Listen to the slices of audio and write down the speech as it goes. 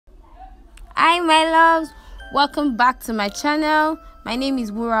Hi my loves, welcome back to my channel. My name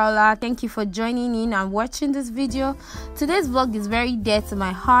is Wuraola. Thank you for joining in and watching this video. Today's vlog is very dear to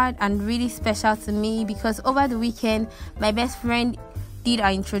my heart and really special to me because over the weekend my best friend did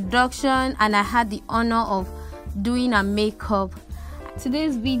our introduction and I had the honor of doing her makeup.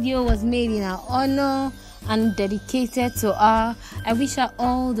 Today's video was made in her honor and dedicated to her. I wish her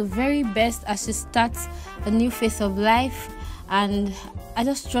all the very best as she starts a new phase of life, and I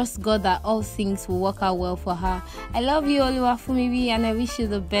just trust God that all things will work out well for her. I love you, Oluwafunmibi, and I wish you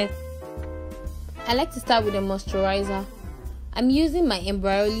the best. I like to start with a moisturizer. I'm using my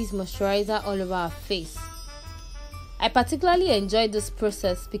embrayolize moisturizer all over her face. I particularly enjoy this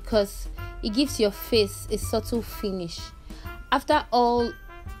process because it gives your face a subtle finish. After all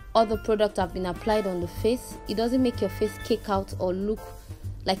other products have been applied on the face, it doesn't make your face cake out or look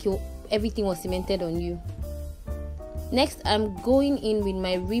like everything was cemented on you. Next, I'm going in with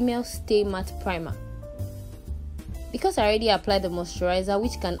my Rimmel Stay Matte Primer. Because I already applied the moisturizer,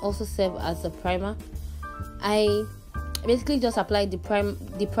 which can also serve as a primer, I basically just applied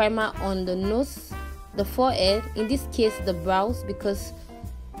the primer on the nose, the forehead, in this case the brows, because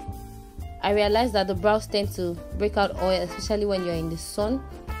I realized that the brows tend to break out oil, especially when you're in the sun,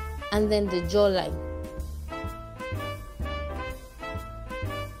 and then the jawline.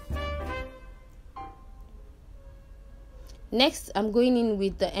 Next, I'm going in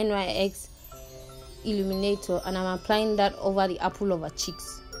with the NYX Illuminator and I'm applying that over the apple of her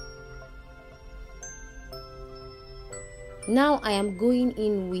cheeks. Now I am going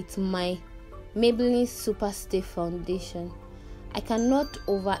in with my Maybelline Superstay foundation. I cannot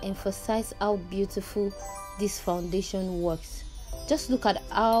overemphasize how beautiful this foundation works. Just look at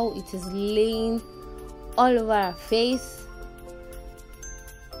how it is laying all over her face,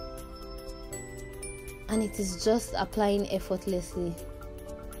 and it is just applying effortlessly.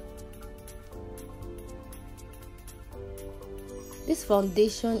 This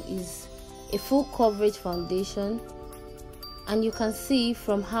foundation is a full coverage foundation, and you can see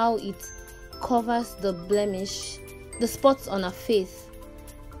from how it covers the blemish, the spots on her face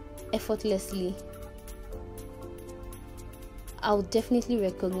effortlessly. I would definitely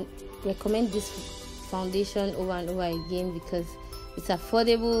recommend this foundation over and over again because it's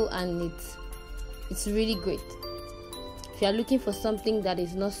affordable and it's really great. If you are looking for something that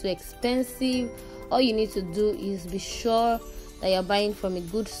is not so expensive, all you need to do is be sure that you're buying from a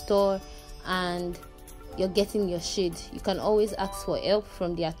good store and you're getting your shade. You can always ask for help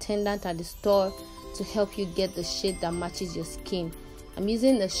from the attendant at the store to help you get the shade that matches your skin. I'm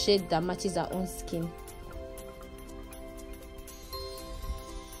using the shade that matches our own skin.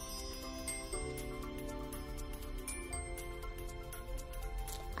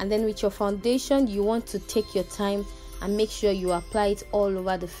 And then with your foundation, you want to take your time and make sure you apply it all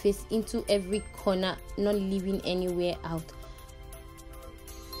over the face, into every corner, not leaving anywhere out.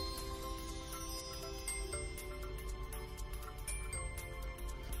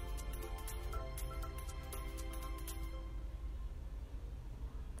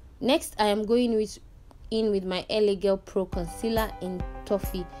 Next, I am going in with my LA Girl Pro Concealer in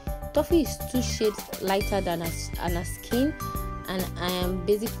Toffee. Toffee is 2 shades lighter than her skin, and I am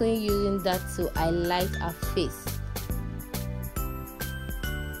basically using that to highlight her face.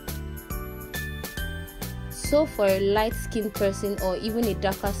 So for a light skin person or even a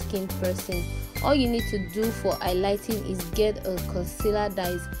darker skin person, all you need to do for highlighting is get a concealer that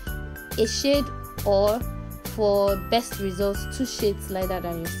is a shade, or for best results, 2 shades lighter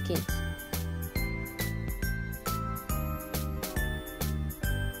than your skin.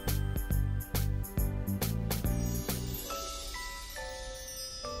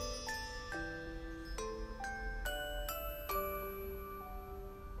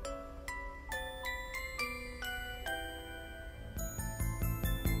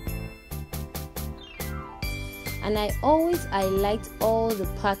 And I always highlight all the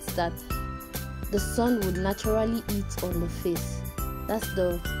parts that the sun would naturally eat on the face. Those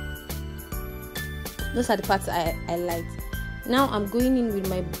are the parts I highlight. Now I'm going in with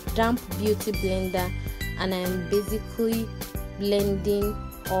my damp beauty blender and I'm basically blending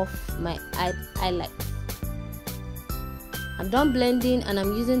off my highlight. I'm done blending and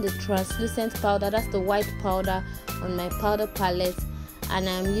I'm using the translucent powder, that's the white powder, on my powder palette, and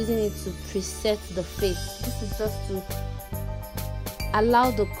I'm using it to preset the face. This is just to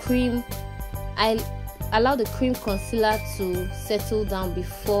allow the cream concealer to settle down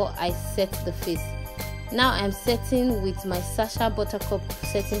before I set the face. Now I'm setting with my Sacha buttercup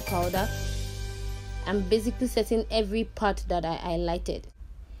setting powder. I'm basically setting every part that I highlighted.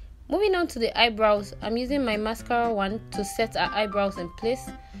 Moving on to the eyebrows, I'm using my mascara wand to set our eyebrows in place.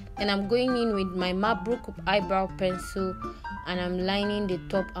 Then I'm going in with my Mabrook eyebrow pencil and I'm lining the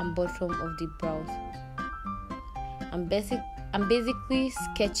top and bottom of the brows. I'm basically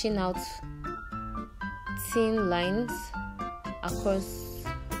sketching out thin lines across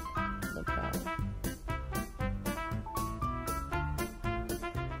the brow.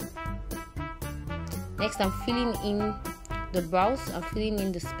 Next, I'm filling in the brows. I'm filling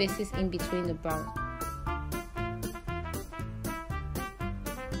in the spaces in between the brows.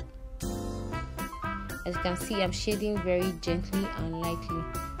 As you can see, I'm shading very gently and lightly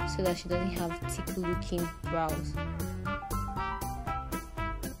so that she doesn't have thick looking brows.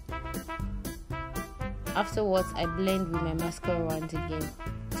 Afterwards, I blend with my mascara wand again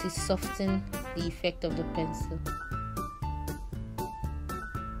to soften the effect of the pencil.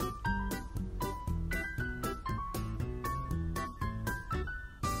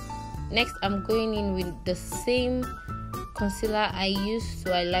 Next, I'm going in with the same concealer I used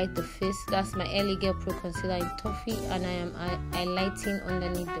to highlight the face. That's my LA Girl Pro Concealer in Toffee, and I am highlighting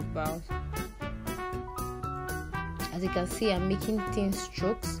underneath the brows. As you can see, I'm making thin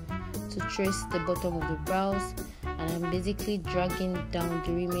strokes to trace the bottom of the brows, and I'm basically dragging down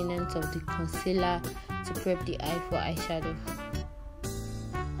the remnants of the concealer to prep the eye for eyeshadow.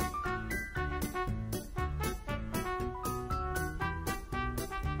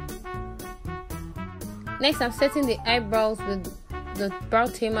 Next, I'm setting the eyebrows with the Brow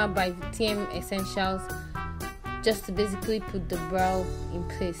Tamer by TM Essentials, just to basically put the brow in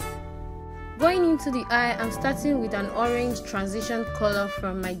place. Going into the eye, I'm starting with an orange transition color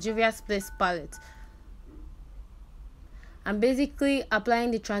from my Juvia palette. I'm basically applying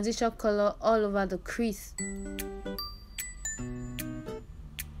the transition color all over the crease.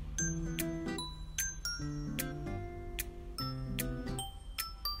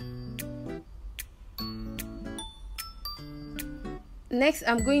 Next,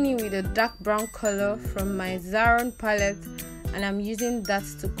 I'm going in with a dark brown color from my Zaron palette, and I'm using that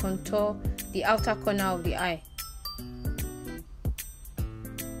to contour the outer corner of the eye.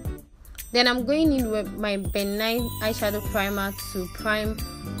 Then I'm going in with my benign eyeshadow primer to prime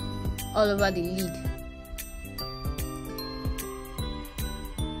all over the lid.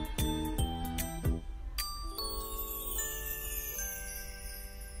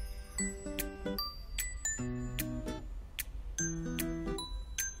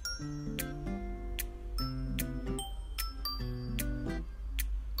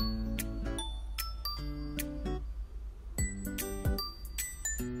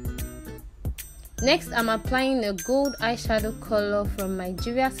 Next, I'm applying a gold eyeshadow color from my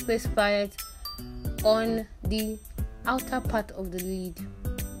Juvia palette on the outer part of the lid.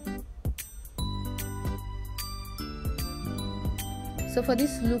 So for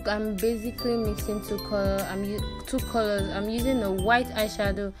this look, I'm basically mixing two colors. I'm using a white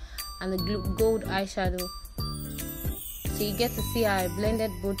eyeshadow and a gold eyeshadow. So you get to see how I blended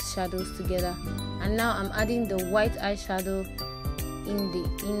both shadows together. And now I'm adding the white eyeshadow in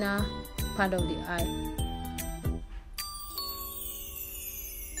the inner part of the eye.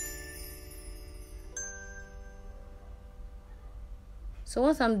 So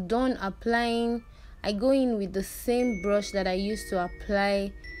once I'm done applying, I go in with the same brush that I used to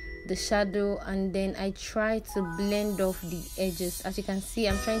apply the shadow, and then I try to blend off the edges. As you can see,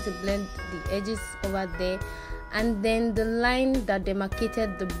 I'm trying to blend the edges over there, and then the line that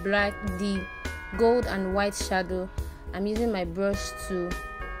demarcated the gold and white shadow, I'm using my brush to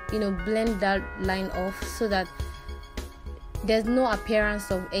blend that line off so that there's no appearance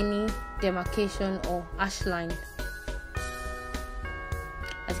of any demarcation or hash line.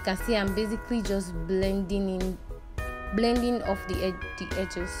 As you can see, I'm basically just blending off the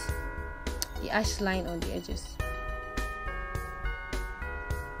edges, the hash line on the edges.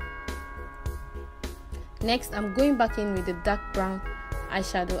 Next, I'm going back in with the dark brown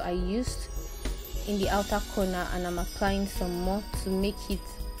eyeshadow I used in the outer corner, and I'm applying some more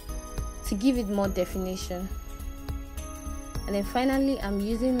to give it more definition. And then finally, I'm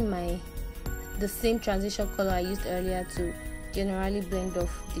using the same transition color I used earlier to generally blend off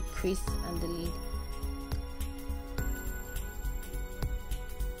the crease and the lid.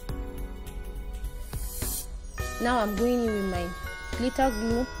 Now I'm going in with my glitter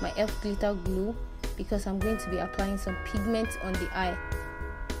glue, my elf glitter glue, because I'm going to be applying some pigment on the eye.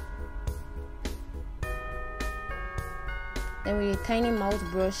 Then with a tiny mouth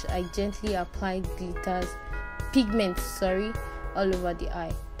brush, I gently apply pigment all over the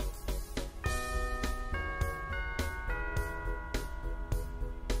eye.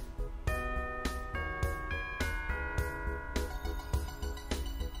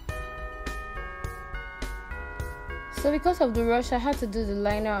 So because of the rush, I had to do the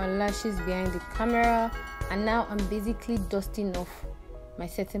liner and lashes behind the camera, and now I'm basically dusting off my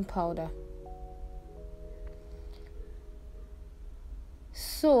setting powder.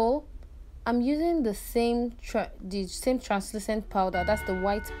 So I'm using the same translucent powder, that's the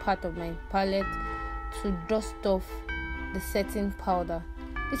white part of my palette, to dust off the setting powder.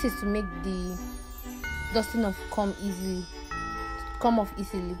 This is to make the dusting off come off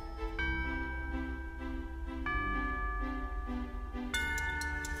easily.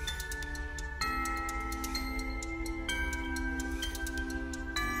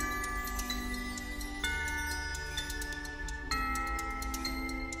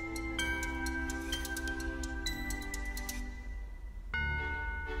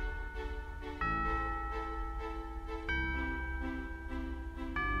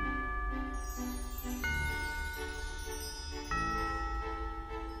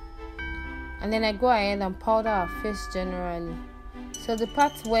 And then I go ahead and powder our face generally. So the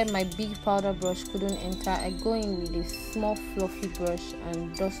parts where my big powder brush couldn't enter, I go in with a small fluffy brush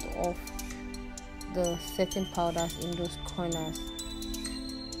and dust off the setting powders in those corners.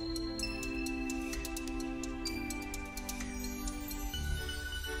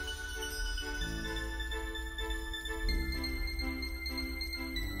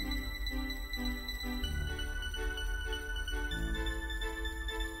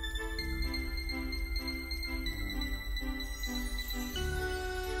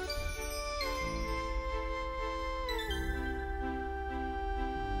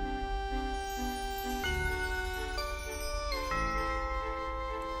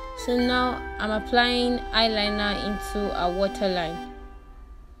 So now I'm applying eyeliner into a waterline.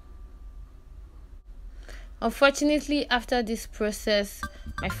 Unfortunately, after this process,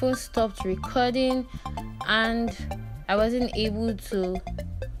 my phone stopped recording and I wasn't able to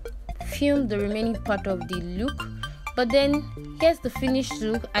film the remaining part of the look. But then here's the finished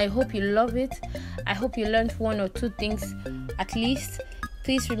look. I hope you love it. I hope you learned one or two things at least.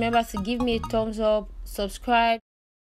 Please remember to give me a thumbs up, subscribe.